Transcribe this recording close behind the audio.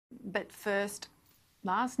But first,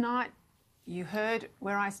 last night you heard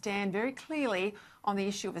where I stand very clearly on the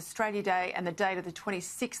issue of Australia Day and the date of the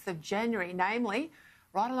 26th of January, namely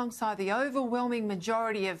right alongside the overwhelming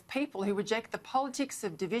majority of people who reject the politics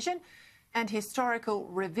of division and historical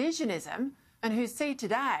revisionism and who see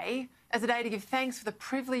today as a day to give thanks for the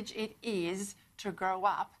privilege it is to grow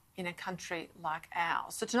up in a country like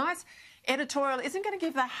ours. So tonight's editorial isn't going to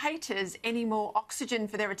give the haters any more oxygen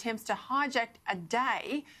for their attempts to hijack a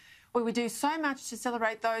day where we do so much to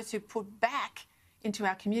celebrate those who put back into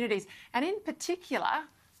our communities, and in particular,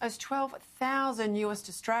 those 12,000 newest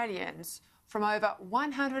Australians from over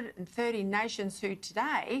 130 nations who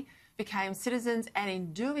today became citizens and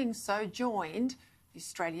in doing so joined the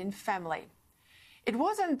Australian family. It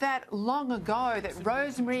wasn't that long ago that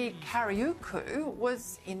Rosemary Kariuki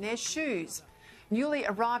was in their shoes. Newly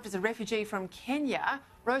arrived as a refugee from Kenya,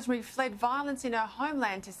 Rosemary fled violence in her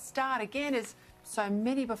homeland to start again, as so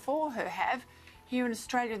many before her have, here in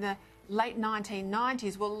Australia in the late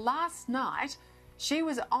 1990s. Well, last night, she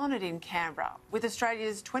was honoured in Canberra with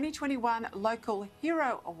Australia's 2021 Local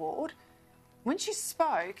Hero Award. When she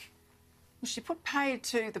spoke, she put paid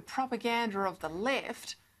to the propaganda of the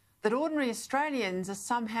left that ordinary Australians are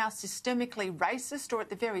somehow systemically racist or, at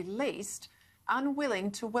the very least,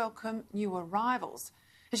 unwilling to welcome new arrivals.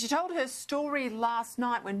 And she told her story last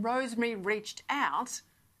night when Rosemary reached out.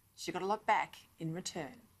 She got a lot back in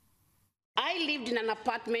return. I lived in an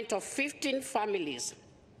apartment of 15 families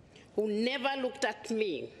who never looked at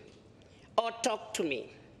me or talked to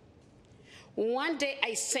me. One day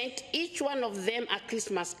I sent each one of them a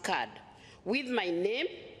Christmas card with my name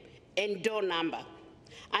and door number.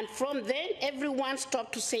 And from then, everyone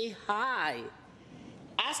stopped to say hi,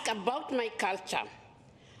 ask about my culture,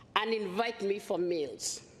 and invite me for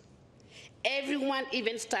meals. Everyone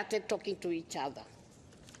even started talking to each other.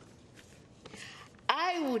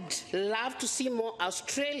 I would love to see more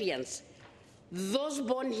Australians, those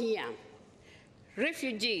born here,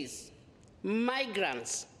 refugees,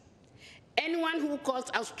 migrants, anyone who calls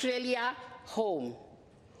Australia home,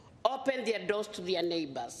 open their doors to their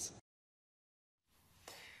neighbours.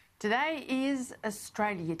 Today is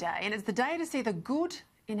Australia Day, and it's the day to see the good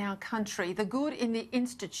in our country, the good in the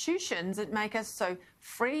institutions that make us so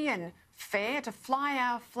free and fair, to fly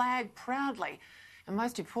our flag proudly, and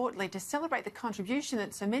most importantly, to celebrate the contribution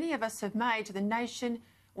that so many of us have made to the nation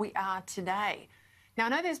we are today. Now, I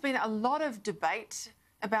know there's been a lot of debate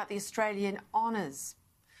about the Australian Honours,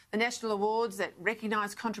 the national awards that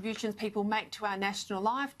recognise contributions people make to our national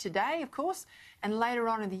life today, of course, and later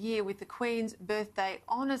on in the year with the Queen's Birthday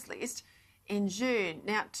Honours List in June.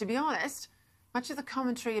 Now, to be honest, much of the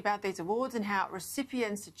commentary about these awards and how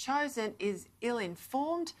recipients are chosen is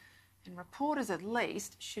ill-informed, and reporters at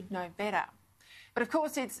least should know better. But of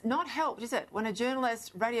course, it's not helped, is it, when a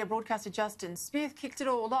journalist, radio broadcaster Justin Smith, kicked it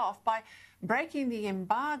all off by breaking the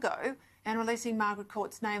embargo and releasing Margaret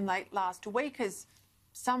Court's name late last week as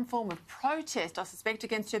some form of protest, I suspect,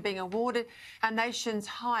 against her being awarded our nation's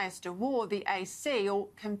highest award, the AC, or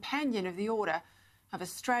Companion of the Order of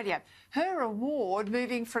Australia. Her award,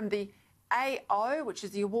 moving from the AO, which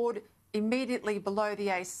is the award immediately below the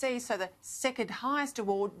AC, so the second highest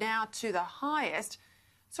award, now to the highest,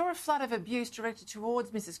 saw a flood of abuse directed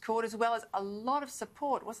towards Mrs Court, as well as a lot of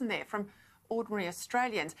support, wasn't there, from ordinary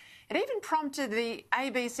Australians. It even prompted the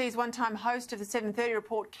ABC's one-time host of the 7:30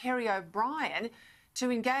 report, Kerry O'Brien, to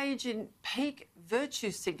engage in peak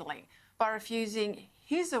virtue signalling by refusing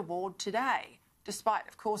his award today, despite,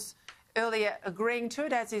 of course, earlier agreeing to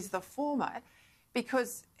it, as is the former,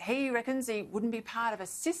 because he reckons he wouldn't be part of a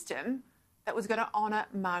system that was going to honour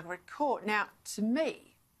Margaret Court. Now, to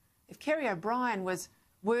me, if Kerry O'Brien was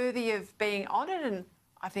worthy of being honoured, and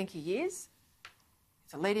I think he is,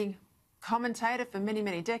 he's a leading commentator for many,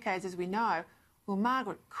 many decades, as we know, well,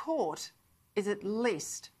 Margaret Court is at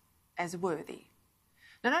least as worthy.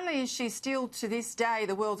 Not only is she still to this day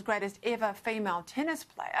the world's greatest ever female tennis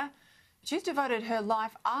player, she's devoted her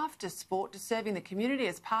life after sport to serving the community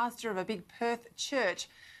as pastor of a big Perth church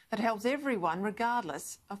that helps everyone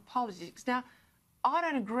regardless of politics. Now, I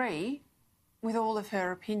don't agree with all of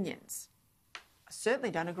her opinions. I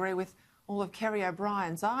certainly don't agree with all of Kerry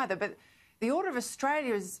O'Brien's either, but the Order of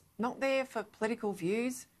Australia is not there for political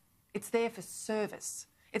views, it's there for service.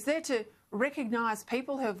 It's there to recognise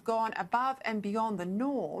people who have gone above and beyond the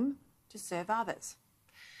norm to serve others.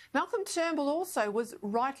 Malcolm Turnbull also was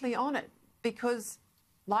rightly honoured because,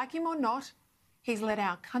 like him or not, he's led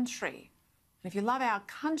our country. And if you love our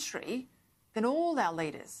country, then all our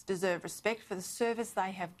leaders deserve respect for the service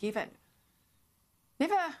they have given.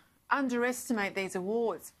 Never underestimate these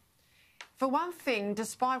awards. For one thing,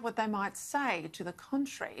 despite what they might say to the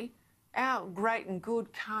contrary, our great and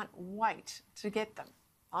good can't wait to get them.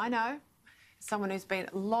 I know, someone who's been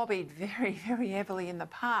lobbied very, very heavily in the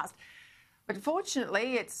past. But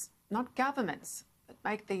fortunately, it's not governments that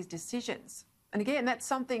make these decisions. And again, that's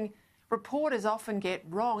something reporters often get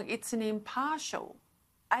wrong. It's an impartial,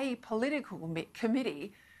 apolitical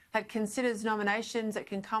committee that considers nominations that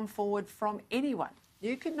can come forward from anyone.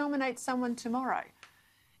 You could nominate someone tomorrow,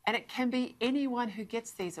 and it can be anyone who gets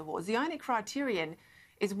these awards. The only criterion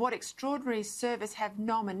is what extraordinary service have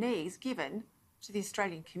nominees given to the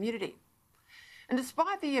Australian community. And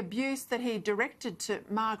despite the abuse that he directed to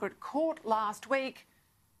Margaret Court last week,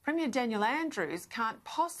 Premier Daniel Andrews can't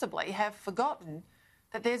possibly have forgotten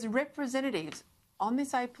that there's representatives on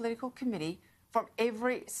this apolitical committee from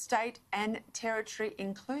every state and territory,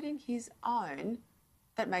 including his own,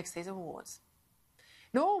 that makes these awards.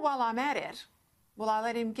 Nor, while I'm at it, will I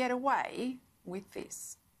let him get away with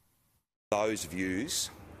this. Those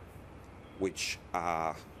views which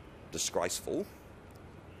are disgraceful,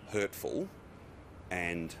 hurtful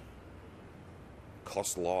and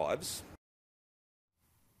cost lives.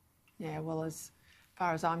 Yeah, well, as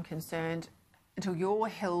far as I'm concerned, until you're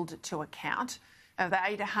held to account of the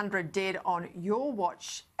 800 dead on your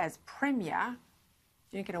watch as Premier,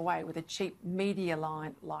 you don't get away with a cheap media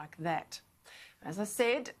line like that. As I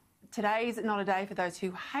said, today's not a day for those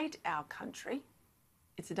who hate our country.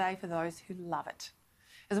 It's a day for those who love it.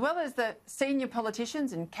 As well as the senior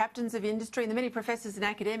politicians and captains of industry and the many professors and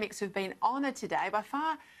academics who've been honoured today, by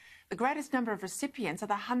far the greatest number of recipients are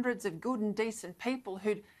the hundreds of good and decent people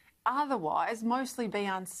who'd otherwise mostly be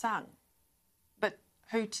unsung, but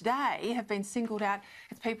who today have been singled out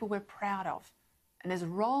as people we're proud of and as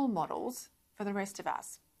role models for the rest of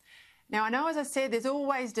us. Now, I know, as I said, there's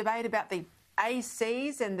always debate about the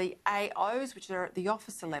ACs and the AOs, which are at the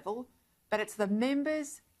officer level, but it's the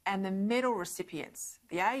members and the medal recipients,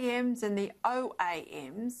 the AMs and the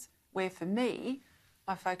OAMs, where for me,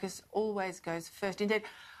 my focus always goes first. Indeed,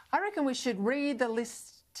 I reckon we should read the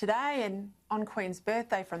list today and on Queen's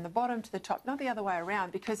birthday from the bottom to the top, not the other way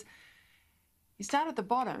around, because you start at the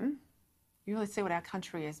bottom, you really see what our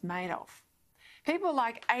country is made of. People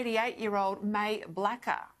like 88-year-old May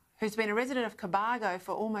Blacker, who's been a resident of Cobargo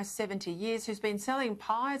for almost 70 years, who's been selling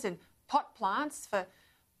pies and pot plants for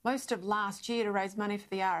most of last year to raise money for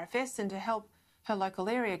the RFS and to help her local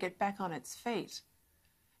area get back on its feet.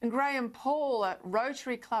 And Graham Paul, a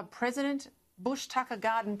Rotary Club president, Bush Tucker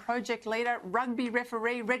Garden project leader, rugby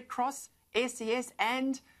referee, Red Cross, SES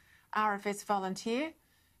and RFS volunteer,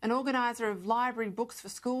 an organiser of library books for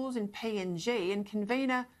schools in PNG and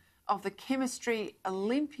convener of the Chemistry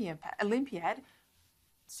Olympiad.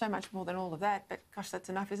 So much more than all of that, but gosh, that's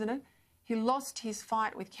enough, isn't it? He lost his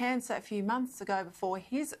fight with cancer a few months ago before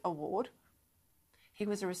his award. He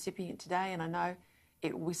was a recipient today, and I know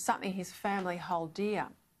it was something his family hold dear.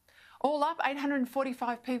 All up,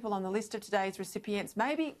 845 people on the list of today's recipients.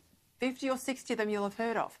 Maybe 50 or 60 of them you'll have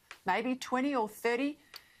heard of. Maybe 20 or 30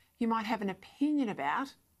 you might have an opinion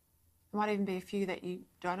about. There might even be a few that you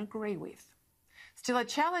don't agree with. Still, I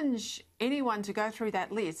challenge anyone to go through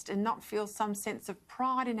that list and not feel some sense of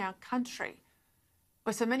pride in our country,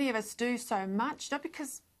 where so many of us do so much, not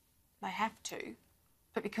because they have to,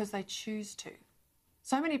 but because they choose to.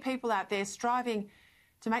 So many people out there striving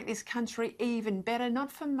to make this country even better,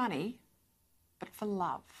 not for money, but for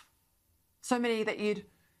love. So many that you'd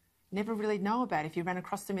never really know about if you ran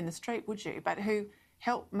across them in the street, would you? But who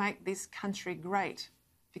help make this country great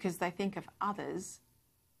because they think of others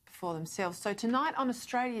before themselves. So tonight on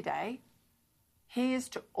Australia Day, here's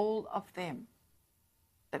to all of them.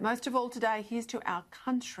 But most of all today, here's to our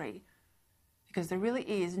country, because there really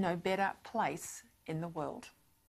is no better place in the world.